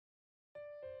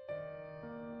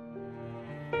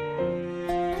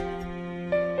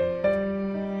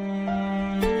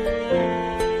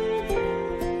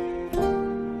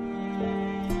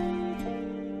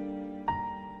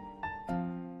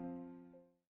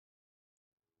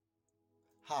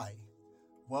Hi,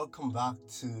 welcome back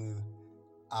to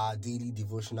our daily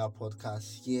devotional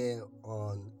podcast here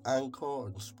on Anchor,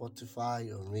 on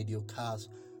Spotify, on Radiocast,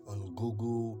 on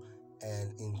Google,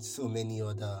 and in so many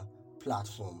other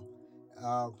platforms.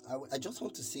 I just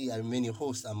want to say I remain your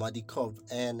host, Amadi Cobb,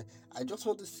 and I just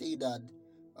want to say that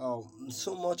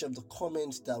so much of the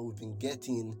comments that we've been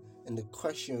getting and the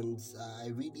questions, I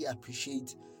really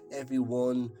appreciate every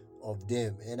one of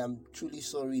them, and I'm truly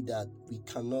sorry that we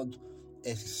cannot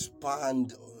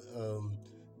expand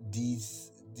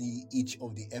each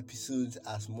of the episodes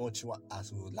as much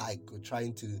as we would like. We're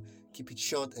trying to keep it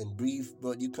short and brief,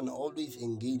 but you can always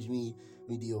engage me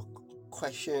with your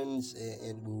questions,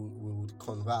 and we would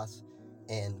converse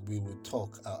and we would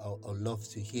talk. I'd love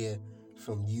to hear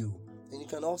from you, and you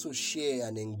can also share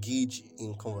and engage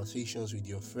in conversations with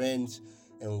your friends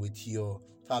and with your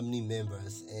family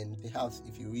members, and perhaps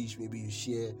if you wish, maybe you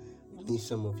share with me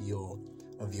some of your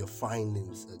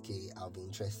findings. Okay, I'll be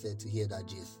interested to hear that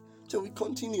gist. So we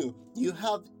continue. You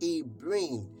have a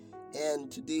brain,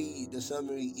 and today the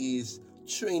summary is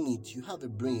train it. You have a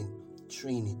brain,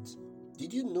 train it.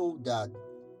 Did you know that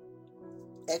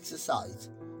exercise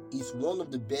is one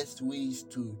of the best ways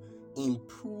to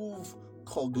improve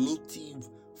cognitive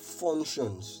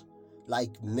functions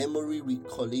like memory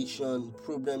recollection,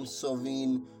 problem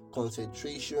solving,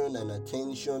 concentration and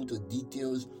attention to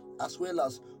details, as well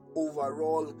as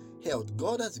overall health?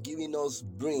 God has given us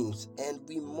brains, and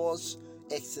we must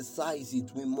exercise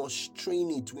it, we must train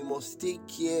it, we must take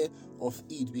care of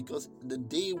it, because the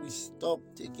day we stop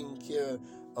taking care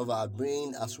of our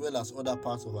brain as well as other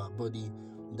parts of our body,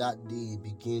 that day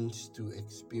begins to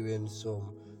experience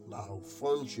some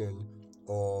malfunction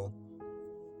or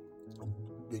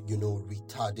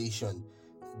retardation.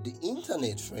 The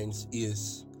internet, friends,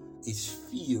 is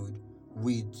filled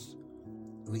with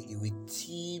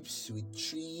tips, with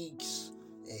tricks,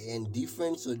 and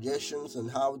different suggestions on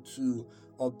how to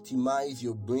optimize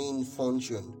your brain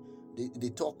function. They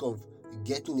talk of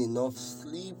getting enough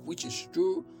sleep, which is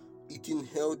true, eating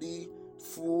healthy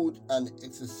food, and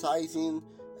exercising.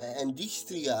 And these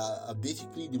three are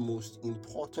basically the most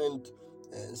important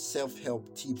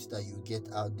self-help tips that you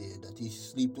get out there. That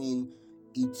is sleeping,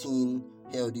 eating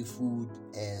healthy food,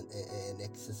 and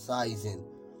exercising.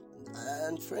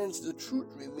 And friends, the truth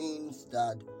remains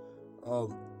that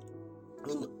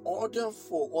in order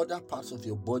for other parts of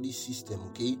your body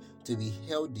system, to be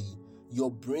healthy,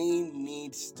 your brain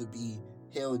needs to be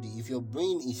healthy. If your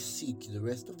brain is sick, the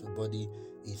rest of the body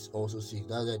is also sick.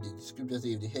 That's why the scripture says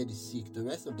if the head is sick, the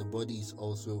rest of the body is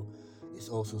also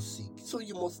sick. So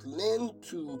you must learn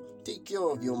to take care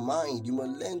of your mind. You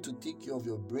must learn to take care of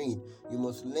your brain. You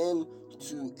must learn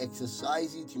to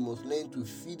exercise it. You must learn to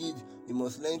feed it. You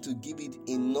must learn to give it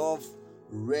enough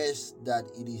rest that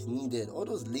it is needed. All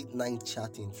those late night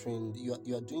chatting, friend, you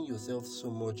are doing yourself so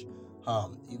much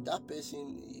harm. If that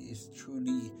person is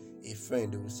truly a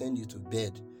friend, they will send you to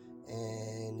bed.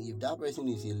 And if that person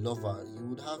is a lover, you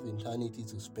would have eternity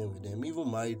to spend with them. Even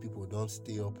married people don't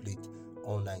stay up late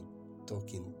all night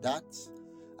talking. That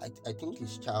I think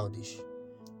is childish,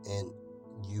 and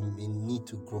you may need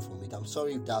to grow from it. I'm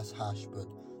sorry if that's harsh, but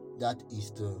that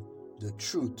is the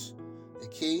truth.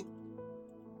 Okay?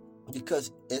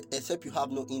 Because except you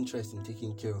have no interest in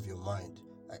taking care of your mind,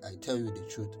 I tell you the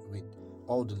truth with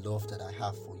all the love that I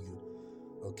have for you.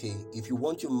 Okay, if you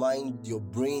want your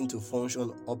brain to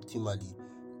function optimally,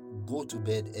 go to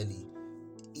bed early,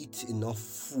 eat enough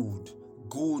food,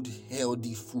 good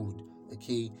healthy food,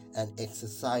 okay, and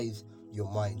exercise your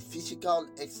mind. Physical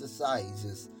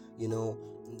exercises,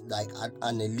 like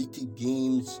analytic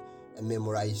games and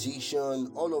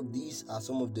memorization, all of these are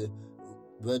some of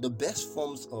the best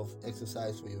forms of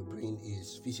exercise for your brain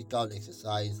is physical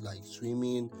exercise, like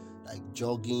swimming, like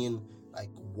jogging,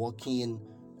 like walking,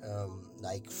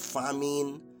 like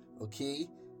farming, okay,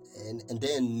 and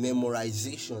then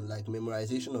memorization, like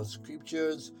memorization of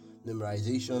scriptures,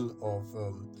 memorization of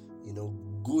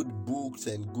good books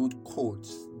and good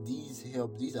quotes. These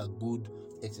are good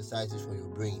exercises for your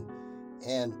brain.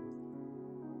 And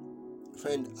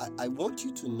friend, I want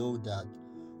you to know that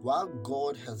while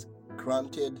God has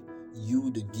granted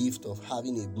you the gift of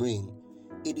having a brain,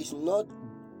 it is not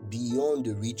beyond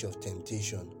the reach of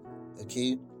temptation.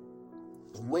 Okay,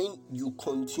 when you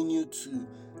continue to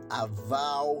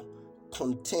avow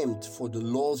contempt for the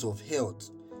laws of health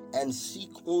and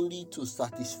seek only to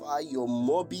satisfy your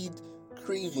morbid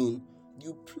craving,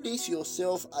 you place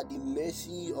yourself at the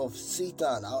mercy of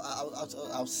Satan.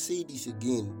 I'll say this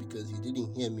again because you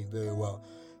didn't hear me very well.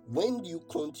 When you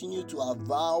continue to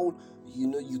avow,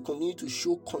 you continue to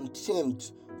show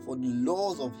contempt for the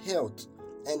laws of health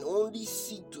and only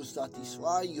seek to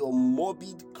satisfy your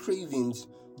morbid cravings,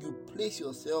 you place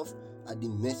yourself at the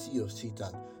mercy of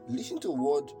Satan. Listen to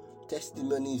what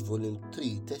Testimonies Volume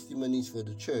 3, Testimonies for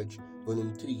the Church,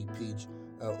 Volume 3, page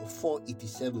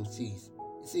 487 says.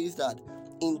 It says that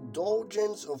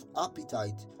indulgence of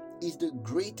appetite is the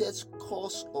greatest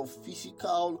cause of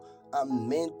physical and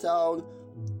mental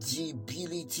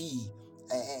debility,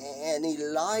 and it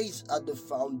lies at the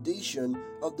foundation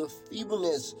of the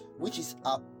feebleness which is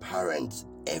apparent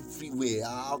everywhere.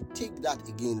 I'll take that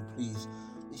again, please.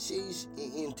 It says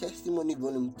in Testimony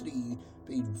Volume 3,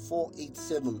 page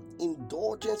 487,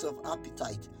 indulgence of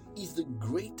appetite is the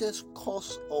greatest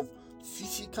cause of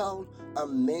physical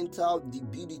and mental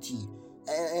debility,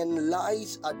 and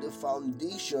lies at the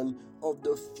foundation of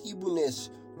the feebleness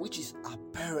which is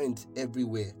apparent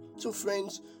everywhere. So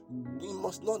friends, we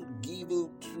must not give in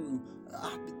to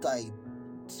appetite,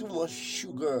 too much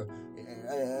sugar.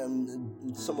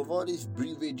 Some of all these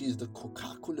beverages, the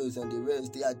Coca-Colas and the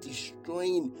rest, they are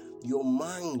destroying your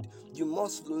mind. You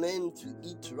must learn to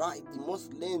eat right. You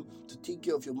must learn to take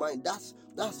care of your mind. That's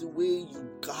the way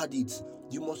you guard it.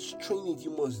 You must train it.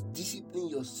 You must discipline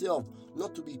yourself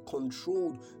not to be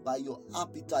controlled by your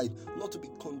appetite, not to be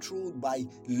controlled by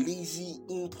lazy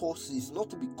impulses, not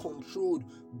to be controlled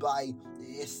by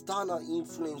external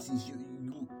influences.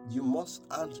 You must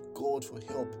ask God for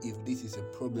help if this is a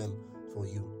problem for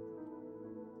you.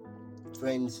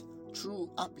 Friends, through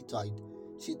appetite,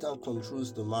 Satan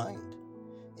controls the mind.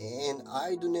 And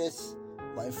idleness,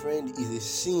 my friend, is a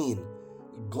sin.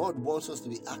 God wants us to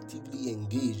be actively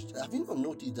engaged. Have you not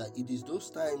noticed that it is those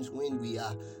times when we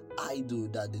are idle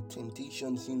that the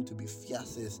temptation seems to be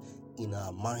fiercest in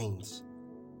our minds?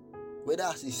 Whether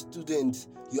as a student,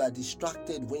 you are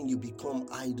distracted when you become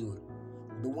idle.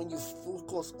 But when you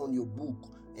focus on your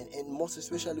book, and most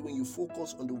especially when you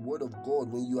focus on the Word of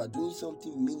God, when you are doing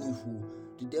something meaningful,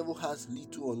 the devil has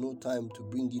little or no time to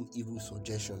bring in evil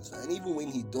suggestions. And even when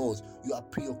he does, you are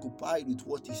preoccupied with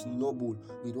what is noble,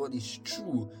 with what is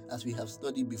true, as we have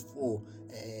studied before,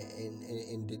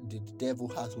 and the devil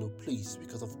has no place,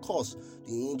 because of course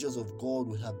the angels of God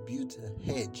will have built a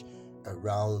hedge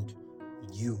around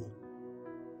you.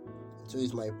 So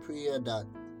it's my prayer that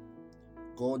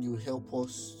God, you help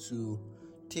us to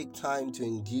take time to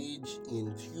engage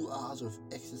in few hours of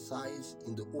exercise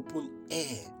in the open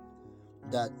air,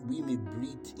 that we may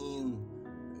breathe in,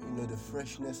 the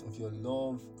freshness of your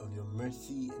love, of your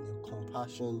mercy, and your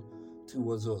compassion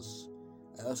towards us.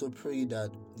 I also pray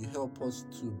that you help us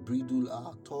to bridle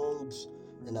our tongues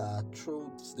and our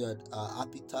throats, that our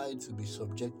appetites will be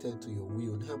subjected to your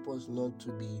will. Help us not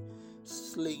to be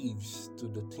slaves to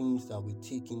the things that we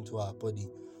take into our body.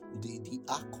 The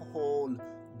alcohol,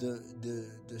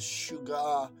 the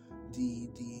sugar,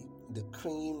 the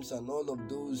creams, and all of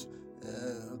those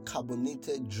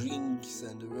carbonated drinks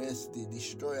and the rest, they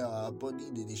destroy our body,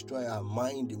 they destroy our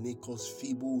mind, they make us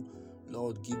feeble.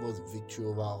 Lord, give us victory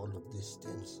over all of these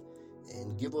things,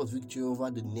 and give us victory over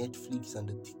the Netflix and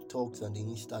the TikToks and the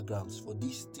Instagrams, for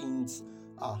these things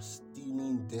are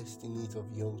stealing destinies of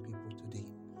young people today.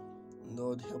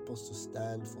 Lord, help us to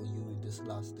stand for you in these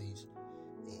last days,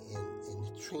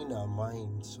 and train our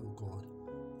minds, oh God.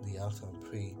 We ask and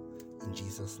pray in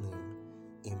Jesus' name.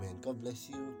 Amen. God bless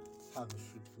you. Have a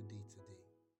fruitful